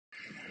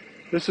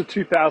This is a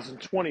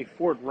 2020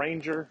 Ford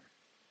Ranger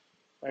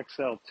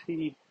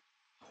XLT,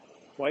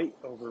 white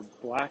over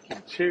black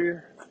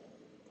interior.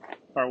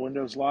 Power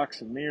windows, locks,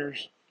 and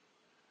mirrors.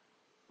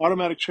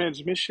 Automatic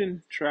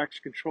transmission,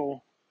 traction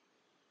control,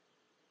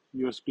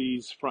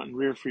 USBs front and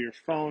rear for your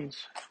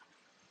phones,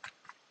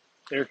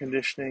 air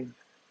conditioning,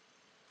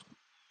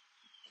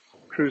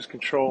 cruise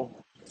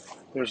control.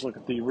 There's a look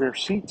at the rear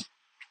seat.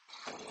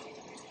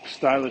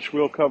 Stylish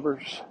wheel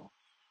covers,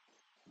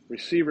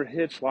 receiver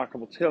hitch,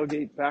 lockable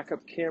tailgate, backup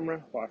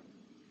camera,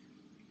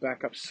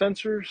 backup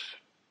sensors,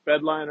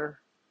 bed liner,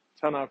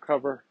 tonneau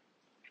cover.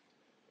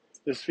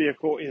 This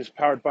vehicle is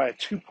powered by a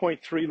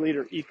 2.3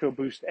 liter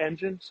Ecoboost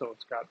engine, so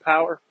it's got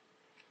power.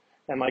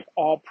 And like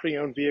all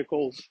pre-owned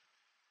vehicles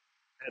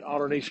at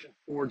Autonation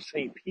Ford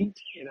St. Pete,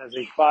 it has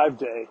a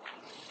 5-day,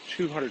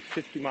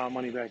 250-mile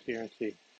money-back guarantee.